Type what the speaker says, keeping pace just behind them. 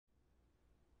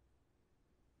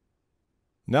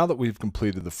Now that we've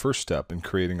completed the first step in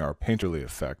creating our painterly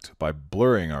effect by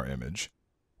blurring our image,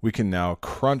 we can now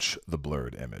crunch the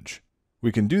blurred image.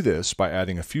 We can do this by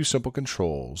adding a few simple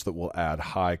controls that will add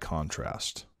high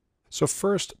contrast. So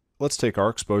first, let's take our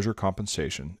exposure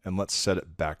compensation and let's set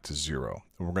it back to 0.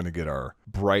 And we're going to get our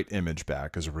bright image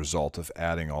back as a result of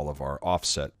adding all of our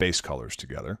offset base colors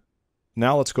together.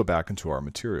 Now let's go back into our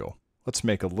material. Let's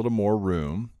make a little more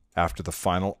room after the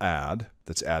final add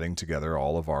that's adding together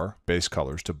all of our base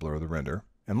colors to blur the render.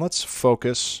 And let's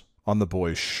focus on the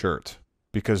boy's shirt,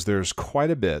 because there's quite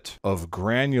a bit of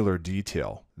granular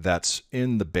detail that's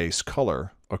in the base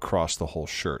color across the whole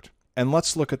shirt. And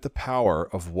let's look at the power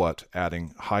of what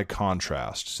adding high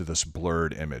contrast to this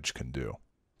blurred image can do.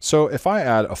 So if I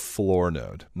add a floor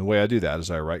node, and the way I do that is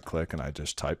I right click and I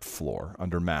just type floor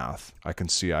under math, I can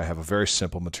see I have a very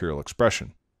simple material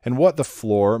expression. And what the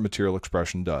floor material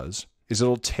expression does is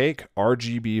it'll take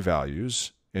RGB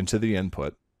values into the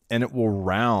input and it will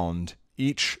round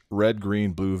each red,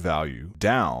 green, blue value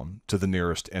down to the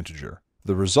nearest integer.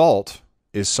 The result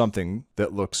is something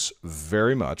that looks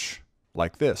very much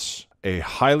like this, a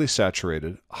highly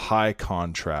saturated, high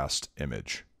contrast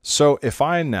image. So if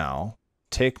I now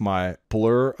take my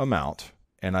blur amount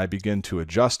and I begin to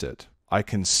adjust it, I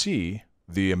can see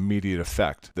the immediate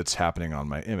effect that's happening on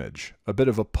my image, a bit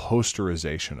of a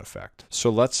posterization effect. So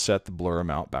let's set the blur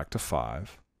amount back to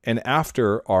 5. And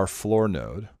after our floor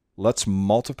node, let's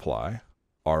multiply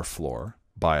our floor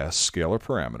by a scalar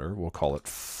parameter. We'll call it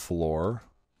floor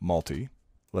multi.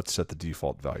 Let's set the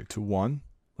default value to 1.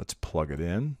 Let's plug it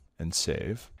in and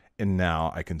save. And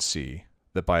now I can see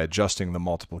that by adjusting the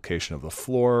multiplication of the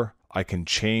floor, I can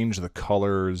change the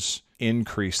colors,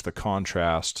 increase the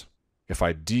contrast. If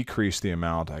I decrease the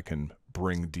amount, I can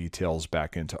bring details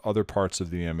back into other parts of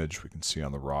the image. We can see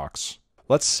on the rocks.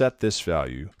 Let's set this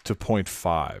value to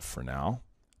 0.5 for now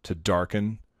to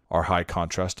darken our high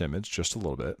contrast image just a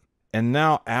little bit. And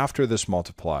now after this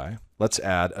multiply, let's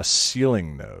add a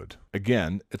ceiling node.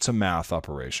 Again, it's a math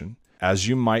operation. As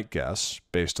you might guess,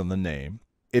 based on the name,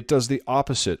 it does the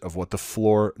opposite of what the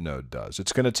floor node does.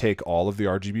 It's going to take all of the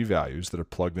RGB values that are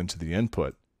plugged into the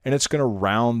input, and it's going to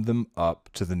round them up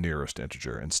to the nearest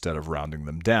integer instead of rounding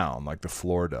them down like the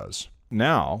floor does.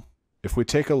 Now, if we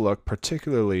take a look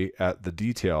particularly at the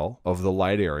detail of the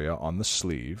light area on the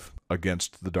sleeve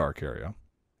against the dark area,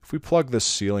 if we plug this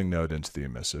ceiling node into the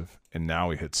emissive, and now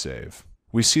we hit save,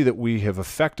 we see that we have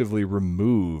effectively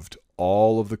removed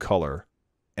all of the color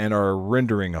and are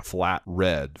rendering a flat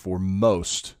red for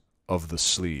most of the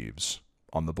sleeves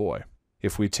on the boy.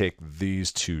 If we take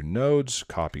these two nodes,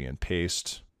 copy and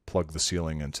paste, plug the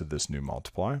ceiling into this new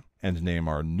multiply, and name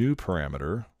our new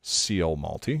parameter ceil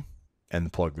multi,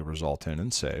 and plug the result in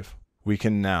and save, we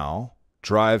can now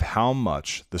drive how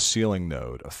much the ceiling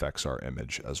node affects our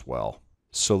image as well.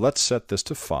 So let's set this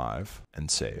to 5 and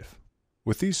save.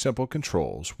 With these simple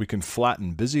controls, we can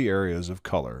flatten busy areas of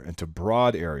color into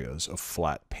broad areas of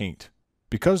flat paint.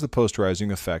 Because the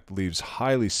posterizing effect leaves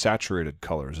highly saturated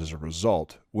colors as a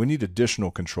result, we need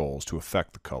additional controls to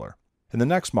affect the color. In the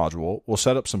next module, we'll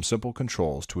set up some simple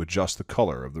controls to adjust the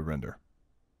color of the render.